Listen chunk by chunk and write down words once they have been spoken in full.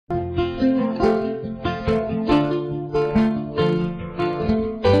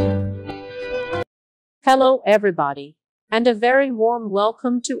Hello everybody, and a very warm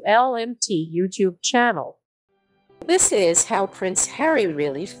welcome to LMT YouTube channel. This is how Prince Harry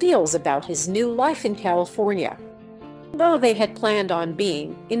really feels about his new life in California. Though they had planned on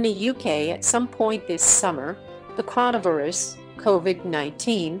being in the UK at some point this summer, the coronavirus,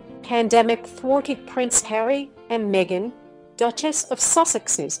 COVID-19, pandemic thwarted Prince Harry and Meghan, Duchess of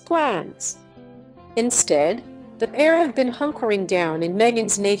Sussex's plans. Instead, the pair have been hunkering down in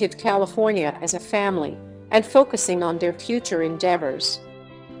Meghan's native California as a family and focusing on their future endeavors.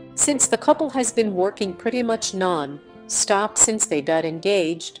 Since the couple has been working pretty much non-stop since they got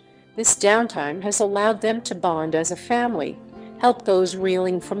engaged, this downtime has allowed them to bond as a family, help those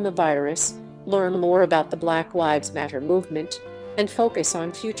reeling from the virus, learn more about the Black Lives Matter movement, and focus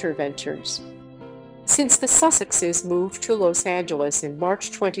on future ventures. Since the Sussexes moved to Los Angeles in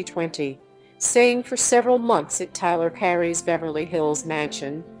March 2020, staying for several months at Tyler Perry's Beverly Hills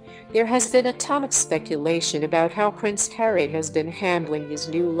mansion, there has been a ton of speculation about how Prince Harry has been handling his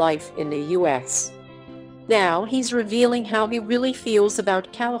new life in the U.S. Now he's revealing how he really feels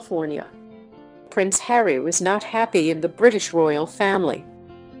about California. Prince Harry was not happy in the British royal family.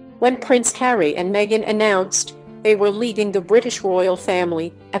 When Prince Harry and Meghan announced they were leaving the British royal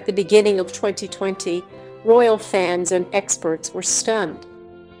family at the beginning of 2020, royal fans and experts were stunned.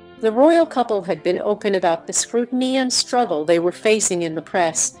 The royal couple had been open about the scrutiny and struggle they were facing in the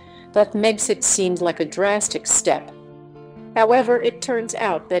press, but Megxit seemed like a drastic step. However, it turns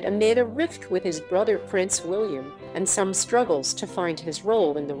out that amid a rift with his brother Prince William and some struggles to find his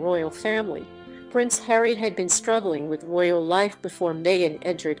role in the royal family, Prince Harry had been struggling with royal life before Meghan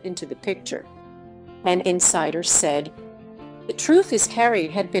entered into the picture. An insider said, "The truth is Harry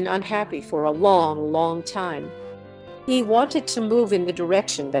had been unhappy for a long time. He wanted to move in the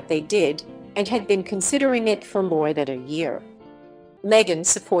direction that they did and had been considering it for more than a year." Meghan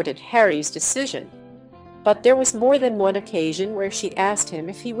supported Harry's decision, but there was more than one occasion where she asked him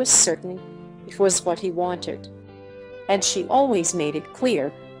if he was certain it was what he wanted. And she always made it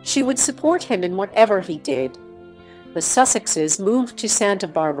clear she would support him in whatever he did. The Sussexes moved to Santa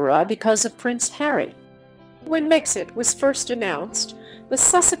Barbara because of Prince Harry. When Megxit was first announced, the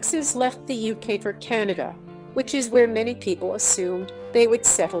Sussexes left the UK for Canada, which is where many people assumed they would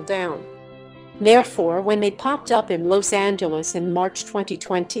settle down. Therefore, when they popped up in Los Angeles in March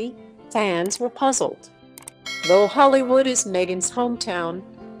 2020, fans were puzzled. Though Hollywood is Meghan's hometown,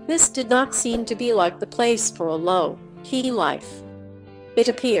 this did not seem to be like the place for a low-key life. It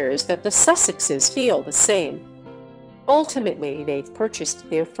appears that the Sussexes feel the same. Ultimately, they've purchased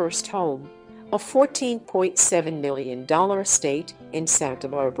their first home, a $14.7 million estate in Santa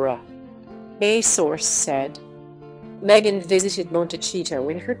Barbara. A source said, Meghan visited Montecito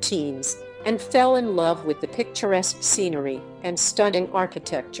in her teens and fell in love with the picturesque scenery and stunning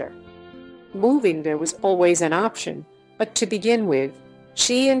architecture. Moving there was always an option, but to begin with,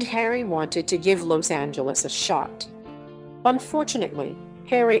 she and Harry wanted to give Los Angeles a shot. Unfortunately,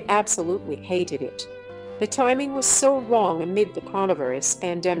 Harry absolutely hated it. The timing was so wrong amid the coronavirus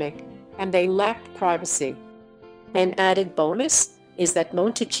pandemic, and they lacked privacy. An added bonus is that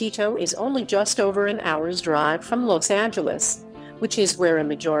Montecito is only just over an hour's drive from Los Angeles, which is where a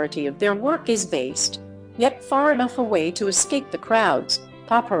majority of their work is based, yet far enough away to escape the crowds,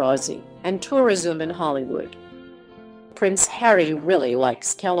 paparazzi, and tourism in Hollywood. Prince Harry really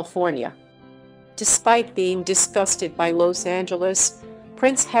likes California. Despite being disgusted by Los Angeles,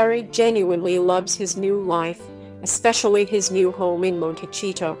 Prince Harry genuinely loves his new life, especially his new home in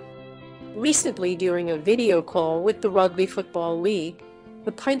Montecito. Recently, during a video call with the Rugby Football League,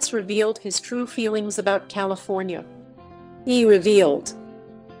 the prince revealed his true feelings about California. He revealed,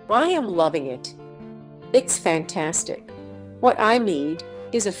 "I am loving it. It's fantastic. What I need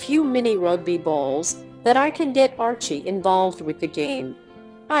is a few mini rugby balls that I can get Archie involved with the game.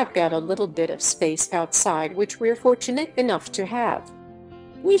 I've got a little bit of space outside which we're fortunate enough to have.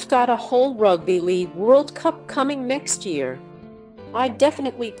 We've got a whole Rugby League World Cup coming next year. I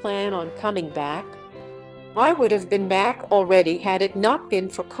definitely plan on coming back. I would have been back already had it not been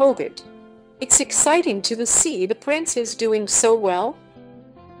for COVID. It's exciting to see the prince is doing so well."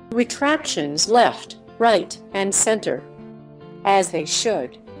 Retractions left, right, and center. As they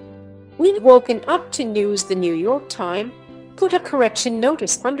should. We've woken up to news the New York Times put a correction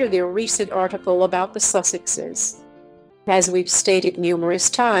notice under their recent article about the Sussexes. As we've stated numerous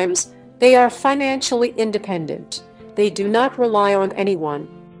times, they are financially independent. They do not rely on anyone.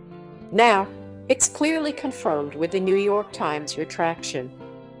 Now, it's clearly confirmed with the New York Times retraction.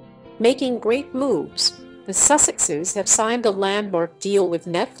 Making great moves, the Sussexes have signed a landmark deal with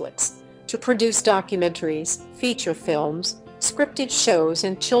Netflix to produce documentaries, feature films, scripted shows,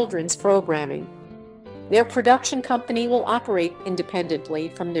 and children's programming. Their production company will operate independently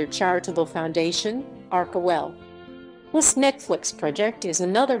from their charitable foundation, Markle. This Netflix project is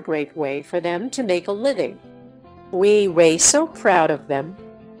another great way for them to make a living. We're so proud of them.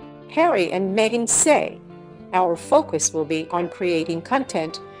 Harry and Meghan say, "Our focus will be on creating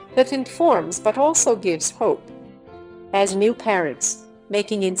content that informs but also gives hope. As new parents,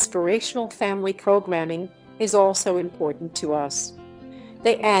 making inspirational family programming is also important to us."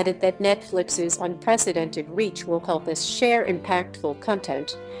 They added that Netflix's unprecedented reach will help us share impactful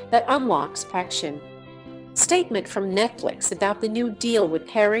content that unlocks passion. Statement from Netflix about the new deal with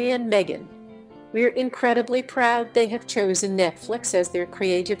Harry and Meghan. "We're incredibly proud they have chosen Netflix as their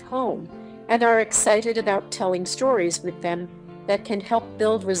creative home and are excited about telling stories with them that can help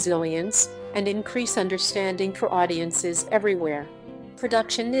build resilience and increase understanding for audiences everywhere."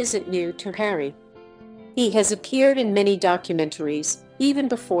 Production isn't new to Harry. He has appeared in many documentaries, even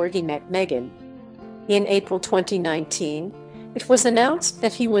before he met Meghan. In April 2019, it was announced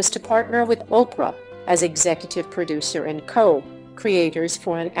that he was to partner with Oprah as executive producer and co-creators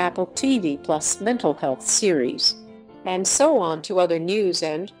for an Apple TV Plus mental health series. And so on to other news,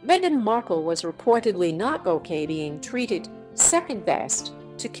 and Meghan Markle was reportedly not okay being treated second best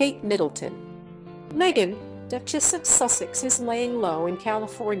to Kate Middleton. Meghan, Duchess of Sussex, is laying low in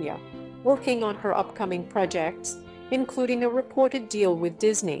California, working on her upcoming projects, including a reported deal with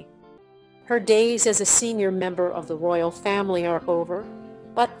Disney. Her days as a senior member of the royal family are over,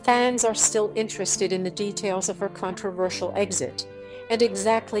 but fans are still interested in the details of her controversial exit and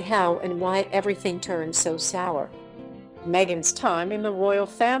exactly how and why everything turned so sour. Meghan's time in the royal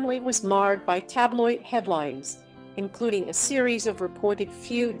family was marred by tabloid headlines, including a series of reported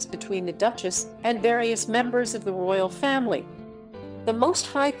feuds between the Duchess and various members of the royal family. The most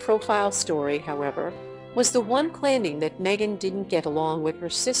high-profile story, however, was the one claiming that Meghan didn't get along with her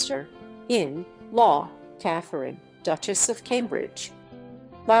sister-in-law, Catherine, Duchess of Cambridge.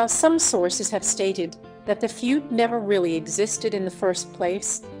 While some sources have stated that the feud never really existed in the first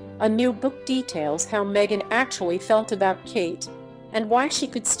place, a new book details how Meghan actually felt about Kate and why she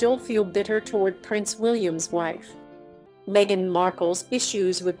could still feel bitter toward Prince William's wife. Meghan Markle's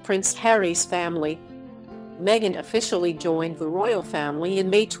issues with Prince Harry's family. Meghan officially joined the royal family in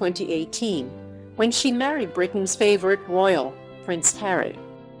May 2018, when she married Britain's favorite royal, Prince Harry.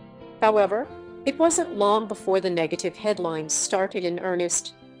 However, it wasn't long before the negative headlines started in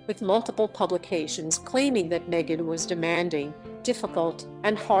earnest, with multiple publications claiming that Meghan was demanding, difficult,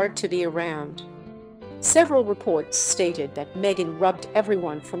 and hard to be around. Several reports stated that Meghan rubbed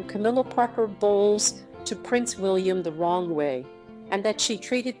everyone from Camilla Parker Bowles to Prince William the wrong way, and that she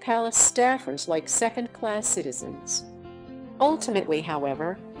treated palace staffers like second-class citizens. Ultimately,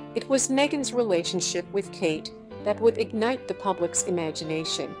 however, it was Meghan's relationship with Kate that would ignite the public's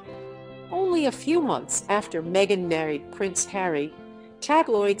imagination. Only a few months after Meghan married Prince Harry,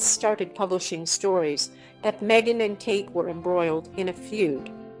 tabloids started publishing stories that Meghan and Kate were embroiled in a feud.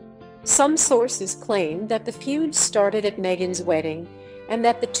 Some sources claim that the feud started at Meghan's wedding and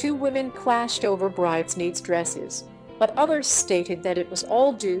that the two women clashed over bridesmaids' dresses, but others stated that it was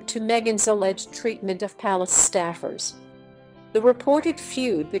all due to Meghan's alleged treatment of palace staffers. The reported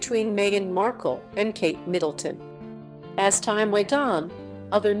feud between Meghan Markle and Kate Middleton. As time went on,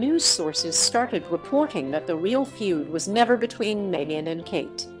 other news sources started reporting that the real feud was never between Meghan and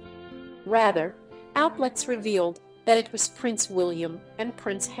Kate. Rather, outlets revealed that it was Prince William and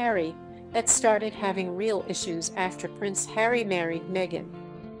Prince Harry that started having real issues after Prince Harry married Meghan.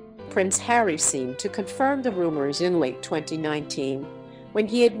 Prince Harry seemed to confirm the rumors in late 2019, when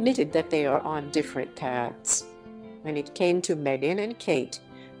he admitted that they are on different paths. When it came to Meghan and Kate,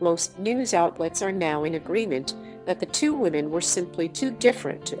 most news outlets are now in agreement that the two women were simply too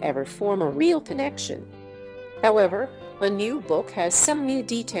different to ever form a real connection. However, a new book has some new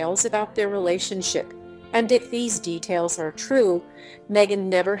details about their relationship, and if these details are true, Meghan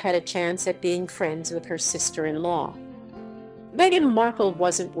never had a chance at being friends with her sister-in-law. Meghan Markle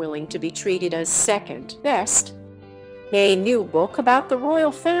wasn't willing to be treated as second best. A new book about the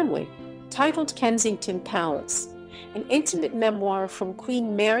royal family, titled Kensington Palace, an intimate memoir from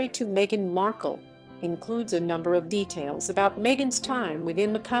Queen Mary to Meghan Markle, includes a number of details about Meghan's time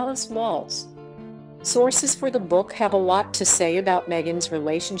within the palace walls. Sources for the book have a lot to say about Meghan's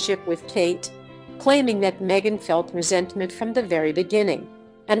relationship with Kate, claiming that Meghan felt resentment from the very beginning,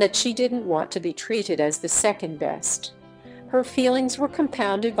 and that she didn't want to be treated as the second best. Her feelings were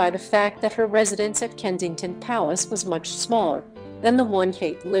compounded by the fact that her residence at Kensington Palace was much smaller than the one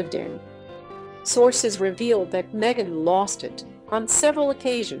Kate lived in. Sources revealed that Meghan lost it on several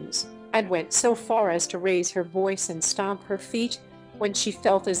occasions and went so far as to raise her voice and stomp her feet when she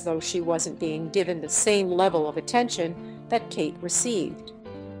felt as though she wasn't being given the same level of attention that Kate received.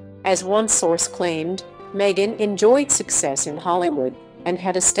 As one source claimed, Meghan enjoyed success in Hollywood and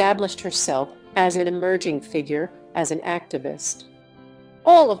had established herself as an emerging figure as an activist.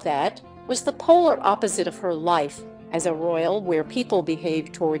 All of that was the polar opposite of her life as a royal, where people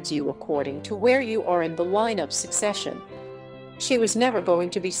behave towards you according to where you are in the line of succession. She was never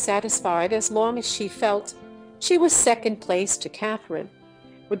going to be satisfied as long as she felt she was second place to Catherine.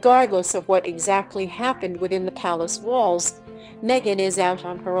 Regardless of what exactly happened within the palace walls, Meghan is out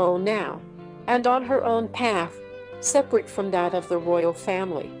on her own now, and on her own path, separate from that of the royal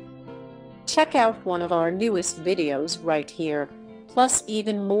family. Check out one of our newest videos right here, plus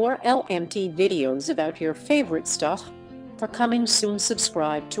even more LMT videos about your favorite stuff. For coming soon,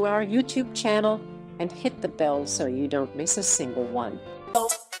 subscribe to our YouTube channel and hit the bell so you don't miss a single one.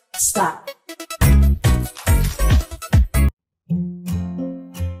 Stop.